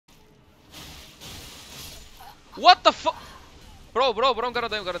What the fuck? Bro, I'm gonna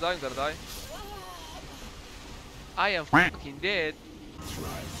die, I'm gonna die, I'm gonna die. I am fucking dead.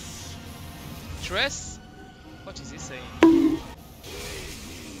 Tress? What is he saying?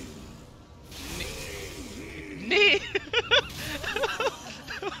 Knee!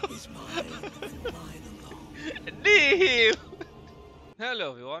 Knee!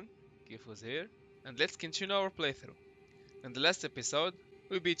 Hello everyone, Kifus here, and let's continue our playthrough. In the last episode,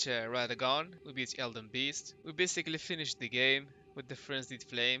 we beat Radagon, we beat Elden Beast, we basically finished the game with the frenzied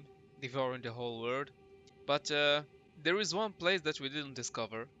flame, devouring the whole world. But there is one place that we didn't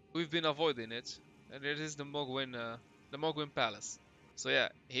discover. We've been avoiding it, and it is the Mohgwin Palace. So yeah,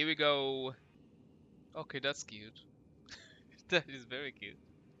 here we go. Okay, that's cute. That is very cute.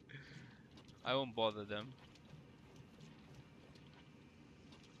 I won't bother them.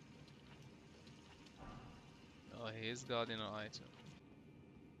 Oh, he's guarding an item.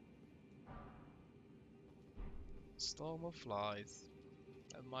 Storm of flies.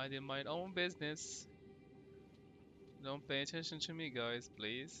 I'm minding my own business. Don't pay attention to me, guys,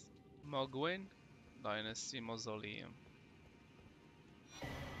 please. Mohgwin Dynasty Mausoleum.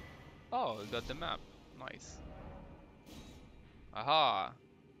 Oh, we got the map. Nice. Aha!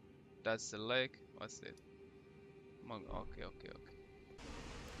 That's the lake. What's it? Okay.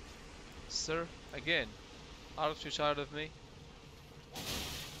 Sir, again. Aren't you tired of me?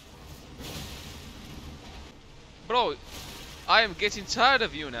 Bro, I am getting tired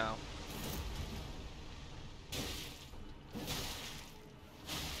of you now.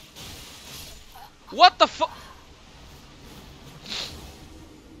 What the fuck?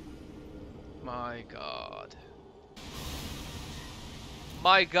 My god.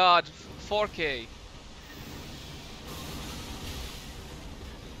 My god, 4K.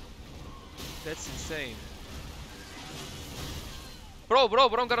 That's insane. Bro, I'm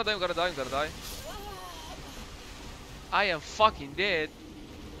gonna die, I'm gonna die, I'm gonna die. I am fucking dead.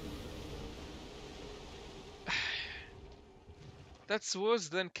 That's worse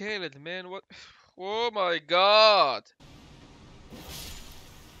than Khaled, man. What? Oh my god.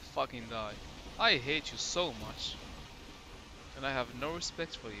 Fucking die. I hate you so much. And I have no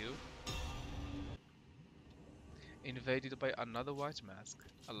respect for you. Invaded by another white mask.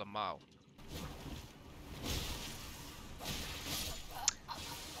 Alamau.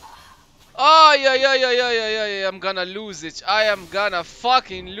 Oh, yeah. I'm gonna lose it. I am gonna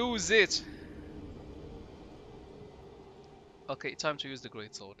fucking lose it. Okay, time to use the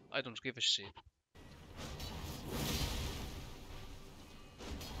greatsword. I don't give a shit.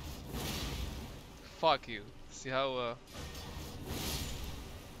 Fuck you. See how,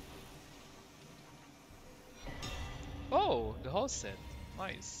 Oh, the whole set.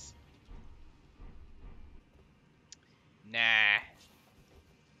 Nice. Nah.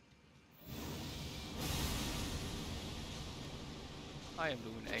 I am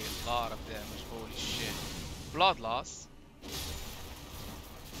doing a lot of damage. Holy shit. Blood loss.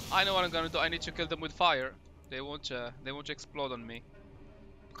 I know what I'm gonna do. I need to kill them with fire. They won't explode on me.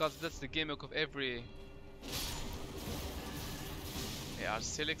 Because that's the gimmick of every... They are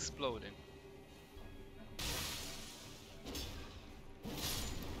still exploding.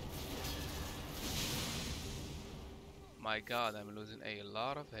 My god, I'm losing a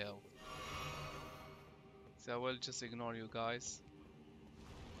lot of health. So I will just ignore you guys.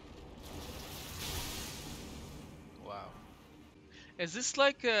 Wow. Is this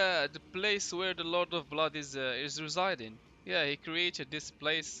like the place where the Lord of Blood is residing? Yeah, he created this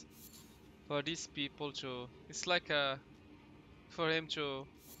place for these people to... It's like for him to...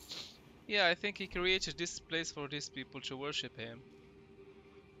 Yeah, I think he created this place for these people to worship him.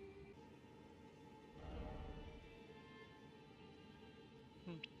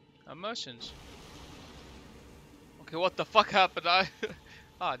 A merchant. Okay, what the fuck happened?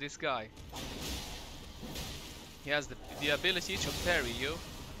 Ah, this guy. He has the ability to parry you.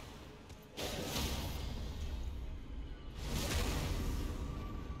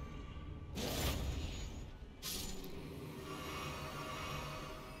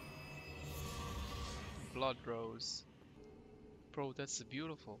 Blood rose. Bro, that's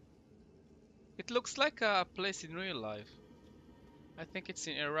beautiful. It looks like a place in real life. I think it's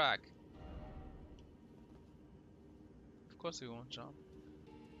in Iraq. Of course we won't jump.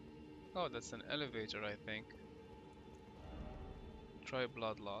 Oh, that's an elevator, I think. Try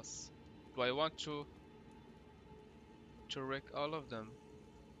blood loss. Do I want to wreck all of them?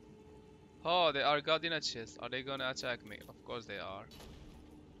 Oh, they are guarding a chest. Are they gonna attack me? Of course they are.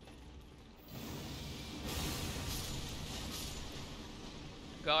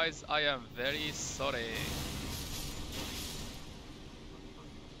 Guys, I am very sorry.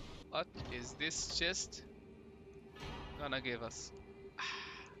 What is this chest? gonna give us.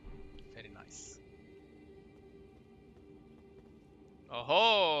 Very nice.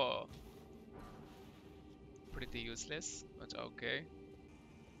 Oh, pretty useless, but okay.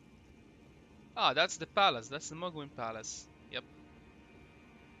 Ah, that's the palace. That's the Mohgwin palace. Yep.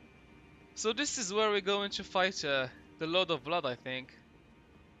 So this is where we're going to fight the Lord of Blood, I think.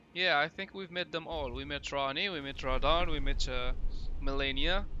 Yeah, I think we've met them all. We met Rani, we met Radar, we met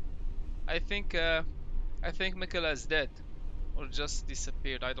Melania. I think Michaela is dead or just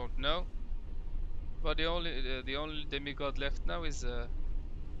disappeared. I don't know. But the only demigod left now is the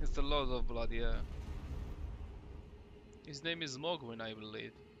Lord of Blood. Yeah, his name is Mohgwin, I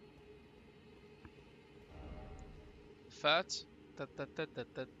believe. Fat. Tat, tat, tat, tat,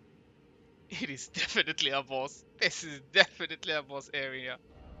 tat. It is definitely a boss. This is definitely a boss area.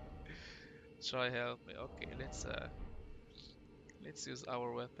 Try help me. Okay, let's use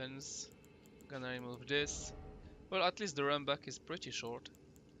our weapons. Gonna remove this. Well, at least the run back is pretty short.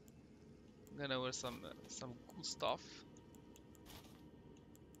 Gonna wear some cool stuff.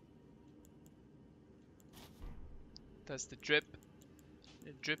 That's the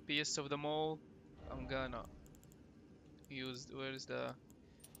drippiest of them all. I'm gonna use where's the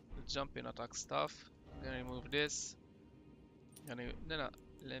jumping attack stuff. I'm gonna remove this. No,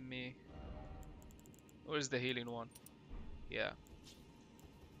 let me. Where's the healing one? Yeah.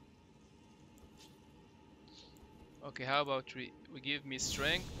 Okay, how about we give me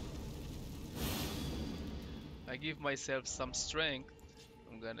strength? I give myself some strength.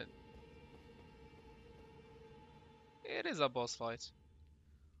 I'm gonna. It is a boss fight.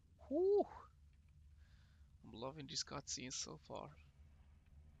 Whew. I'm loving these cutscenes so far.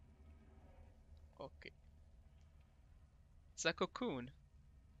 Okay. It's a cocoon.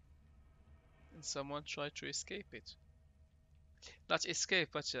 And someone tried to escape it. Not escape,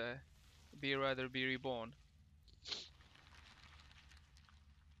 but be reborn.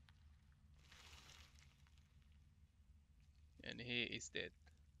 And he is dead.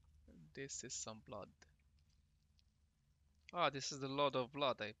 And this is some blood. Ah, this is the Lord of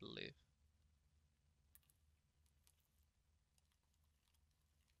Blood, I believe.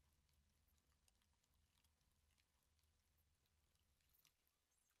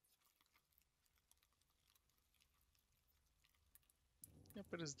 Yep,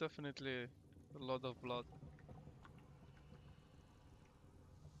 it is definitely the Lord of Blood.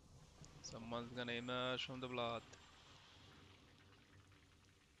 Someone's gonna emerge from the blood.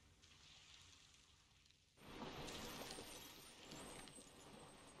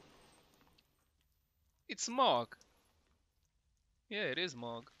 It's Mohg. Yeah, it is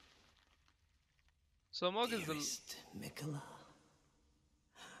Mohg. So Mohg is the... Mikola.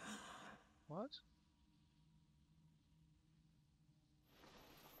 What?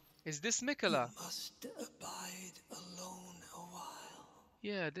 Is this Mikola? You must abide alone a while.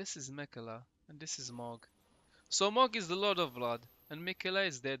 Yeah, this is Mikola. And this is Mohg. So Mohg is the Lord of Blood. And Mikola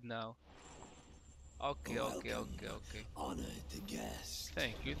is dead now. Okay, okay, okay, okay. Honored guest.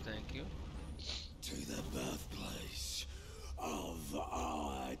 Thank you, thank you. To the birthplace of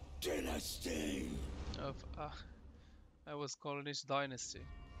our dynasty. Of I was calling it Dynasty.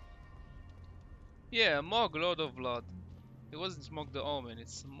 Yeah, Mohg Lord of Blood. It wasn't Mohg the Omen,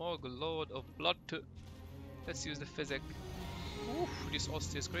 it's Mohg Lord of Blood too. Let's use the physic. Oof, this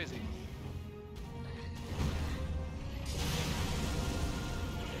host is crazy.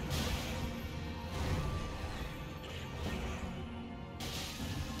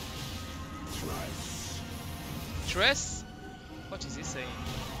 Tress? What is he saying?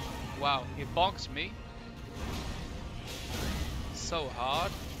 Wow, he bonked me. So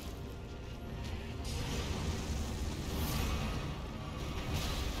hard.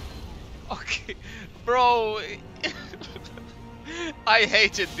 Okay, bro. I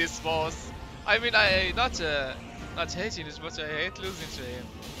hated this boss. I mean, I not hating this, but I hate losing to him.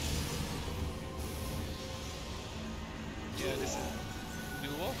 Yeah, this is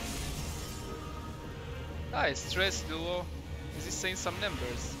duo. Ah, it's Tres duo. Is he saying some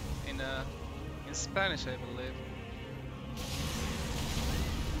numbers in Spanish, I believe.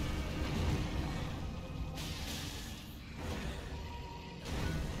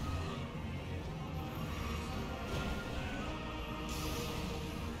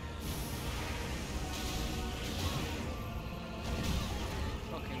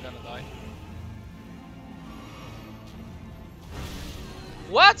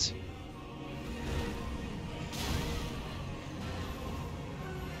 What?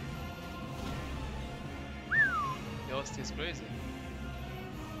 The host is crazy.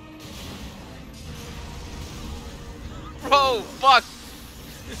 Bro, fuck!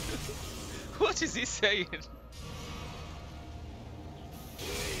 What is he saying?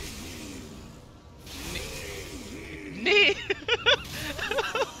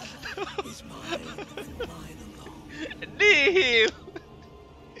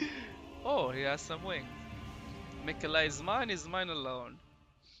 Bro, he has some wings. Mikela is mine alone.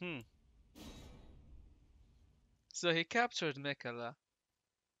 Hmm. So he captured Mikela,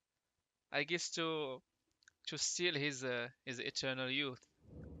 I guess to steal his eternal youth.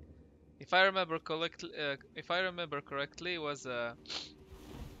 If I remember correctly, was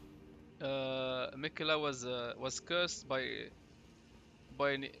Mikela was cursed by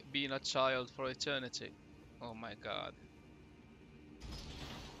being a child for eternity. Oh my god.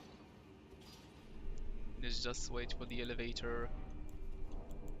 Let's just wait for the elevator.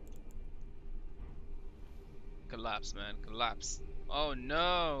 Collapse, man, collapse. Oh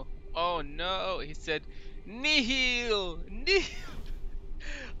no! Oh no! He said, Nihil! Nihil!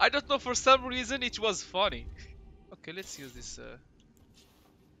 I don't know, for some reason it was funny. Okay, let's use this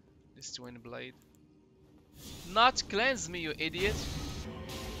twin blade. Not cleanse me, you idiot!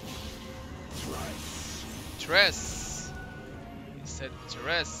 Tress! He said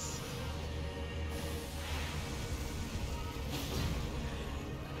Tress.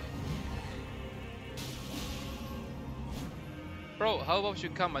 Bro, how about you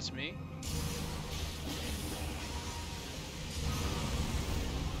come at me?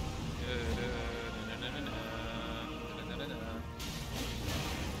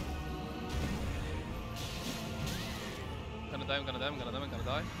 I'm gonna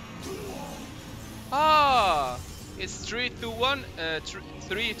die. Ah! It's 3 to 1,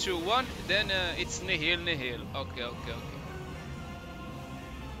 3 to 1, then it's nihil. Okay.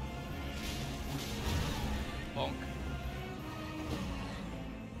 Bonk.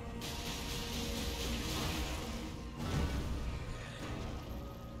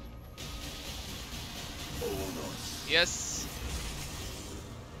 Yes.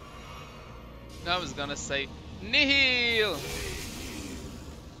 Now I was gonna say nihil.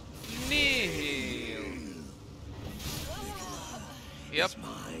 Yep.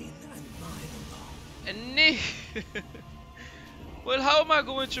 And nihil. Well, how am I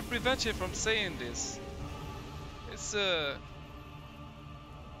going to prevent him from saying this? It's a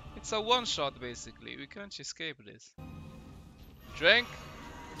one shot basically. We can't escape this. Drink.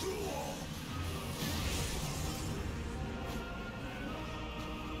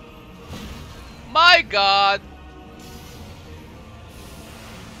 My god!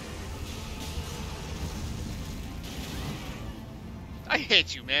 I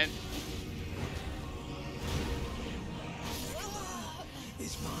hate you, man.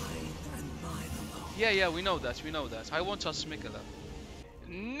 Is mine and mine alone. Yeah, we know that. I won't touch Mikela.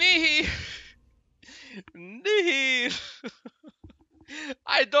 Nihil! Nihil!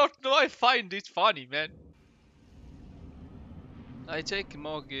 I don't know, I find it funny, man. I take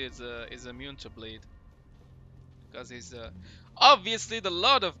Mohg is immune to bleed. Because he's obviously the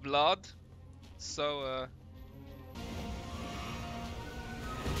Lord of Blood. So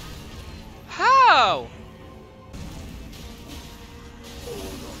how?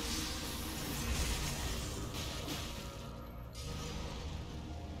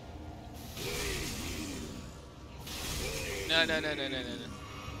 No.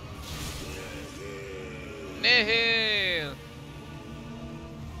 Nihil!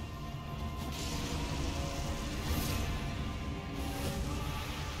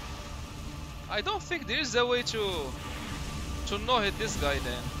 I don't think there is a way to no-hit this guy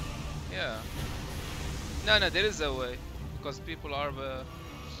then. Yeah. No, there is a way. Because people are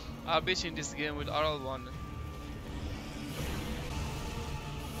beating this game with RL1.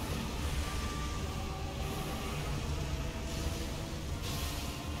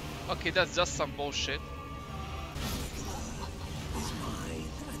 Okay, that's just some bullshit. Is mine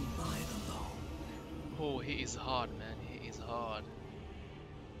and mine alone. Oh, he is hard, man. He is hard.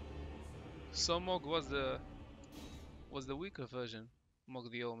 So Mohg was the weaker version. Mohg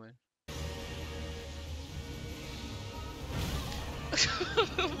the Omen.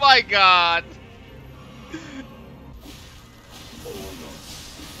 My god!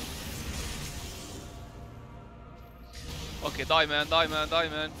 Okay, die man.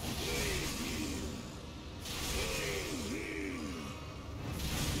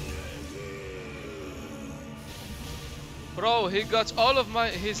 Bro, he got all of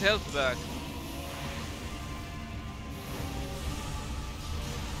his health back.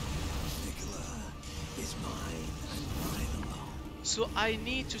 Is mine and mine alone. So I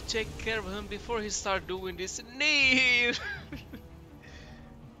need to take care of him before he start doing this. Near.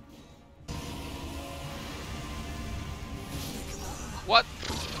 What?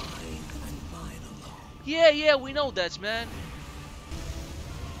 Mine and mine alone. Yeah, we know that, man.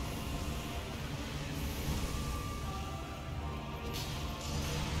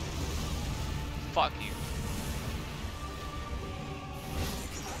 Fuck you.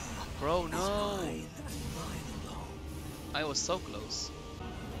 Bro, is no! mine and mine alone. I was so close.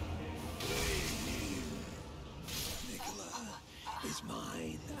 Nicola is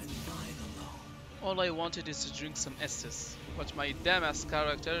mine and mine alone. All I wanted is to drink some Estes, but my damn ass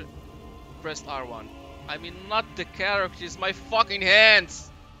character pressed R1. I mean, not the character, it's my fucking hands!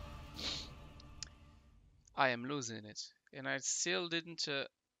 I am losing it, and I still didn't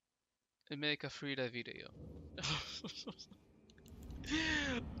make a Frida video.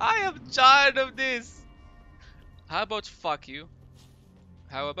 I am tired of this! How about fuck you?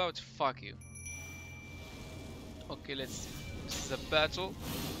 How about fuck you? Okay, let's see. This is a battle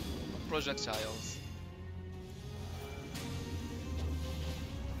of projectiles.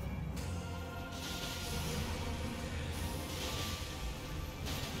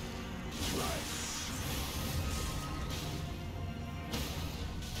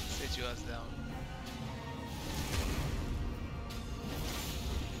 Sit your ass down.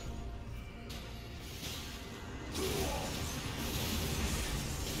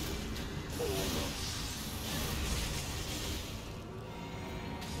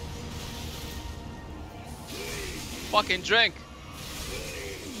 Fucking drink!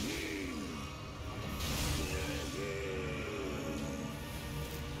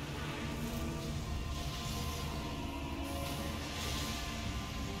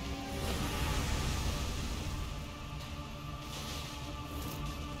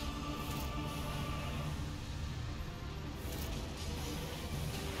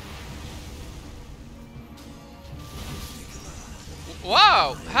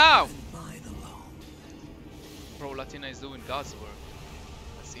 Wow! How? Mine alone. Bro, Latina is doing God's work.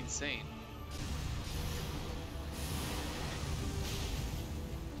 That's insane.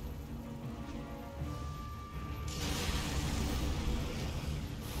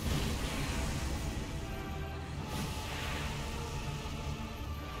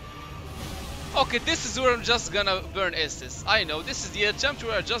 Okay, this is where I'm just gonna burn Estes. I know, this is the attempt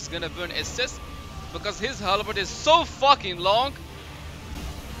where I'm just gonna burn Estes. Because his halberd is so fucking long.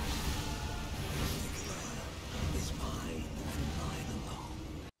 Is mine and mine alone.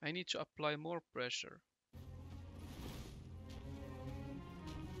 I need to apply more pressure.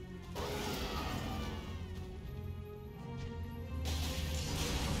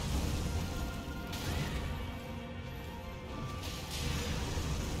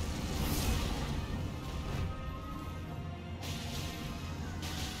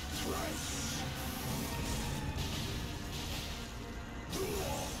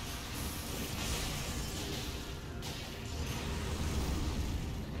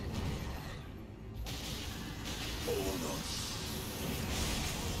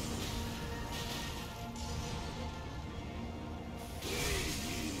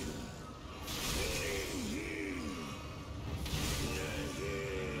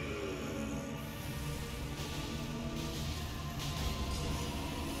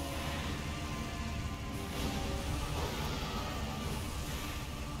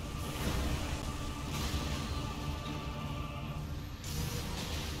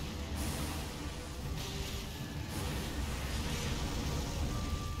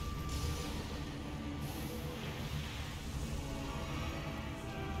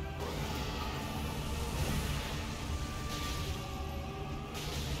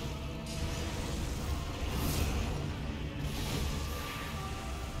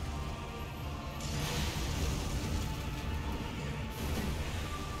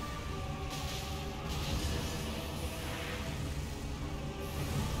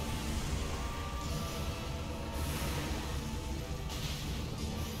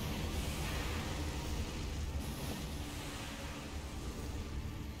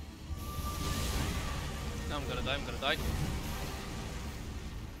 Now I'm gonna die, I'm gonna die.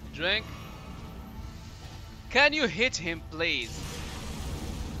 Drink. Can you hit him, please?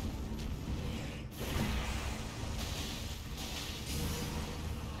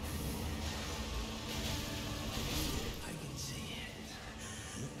 I can see it.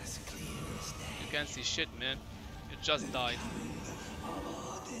 As clear as day. You can't see shit, man. You just died.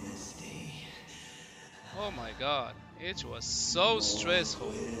 Our dynasty. Oh my god. It was so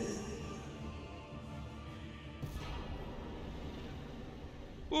stressful.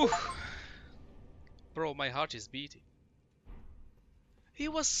 Oof. Bro, my heart is beating. He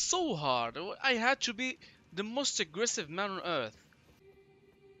was so hard. I had to be the most aggressive man on earth.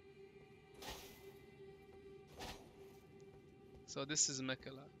 So this is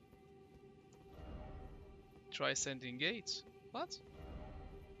Mekala. Try sending gates. What?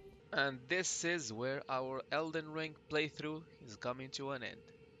 And this is where our Elden Ring playthrough is coming to an end.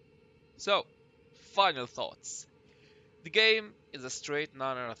 So, final thoughts. The game is a straight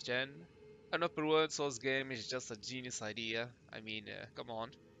 9 out of 10. An open world Souls game is just a genius idea. I mean, come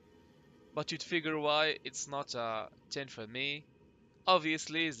on. But you'd figure why it's not a 10 for me.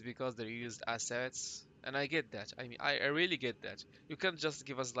 Obviously, it's because they used assets, and I get that. I mean, I really get that. You can't just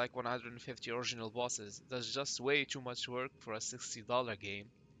give us like 150 original bosses. That's just way too much work for a $60 game.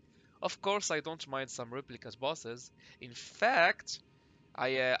 Of course, I don't mind some replicas bosses. In fact,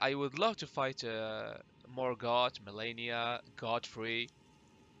 I would love to fight Morgott, Melania, Godfrey,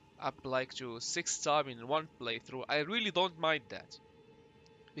 up like to 6 times in one playthrough. I really don't mind that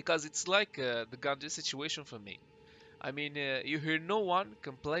because it's like the Gandhi situation for me. I mean, you hear no one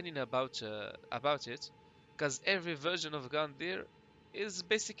complaining about it, because every version of Gandir is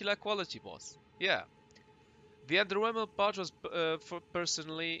basically a quality boss. Yeah, the underwhelming part was, for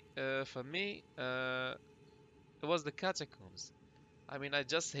personally, for me, it was the catacombs. I mean, I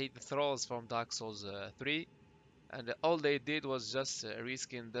just hate the thralls from Dark Souls 3, and all they did was just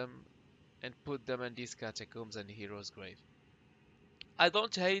reskin them and put them in these catacombs and the hero's grave. I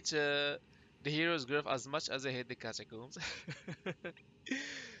don't hate the hero's grave as much as I hate the catacombs.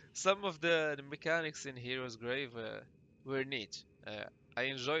 Some of the mechanics in Hero's Grave were neat. I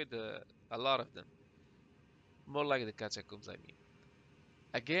enjoyed a lot of them. More like the catacombs, I mean.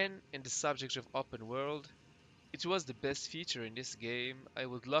 Again, in the subject of open world, it was the best feature in this game. I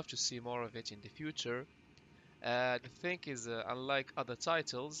would love to see more of it in the future. The thing is, unlike other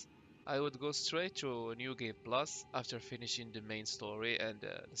titles, I would go straight to New Game Plus after finishing the main story and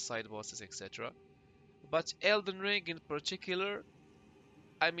the side bosses, etc. But Elden Ring in particular,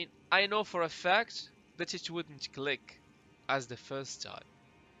 I mean, I know for a fact that it wouldn't click as the first time.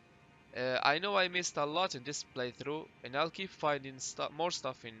 I know I missed a lot in this playthrough, and I'll keep finding more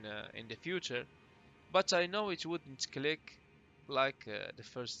stuff in the future. But I know it wouldn't click like the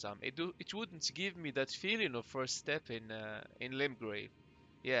first time. It wouldn't give me that feeling of first step in Limgrave.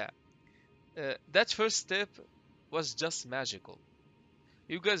 Yeah, that first step was just magical.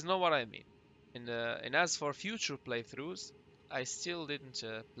 You guys know what I mean. And as for future playthroughs, I still didn't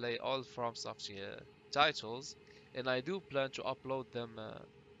play all FromSoft titles, and I do plan to upload them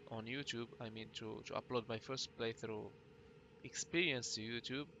on YouTube. I mean, to upload my first playthrough experience to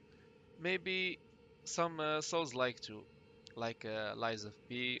YouTube. Maybe some Souls-like too, like Lies of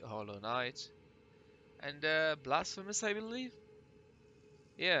P, Hollow Knight, and Blasphemous, I believe.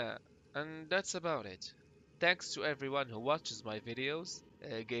 Yeah, and that's about it. Thanks to everyone who watches my videos,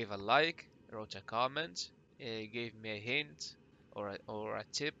 gave a like, wrote a comment, gave me a hint or a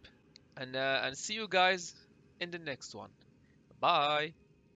tip, and see you guys in the next one. Bye.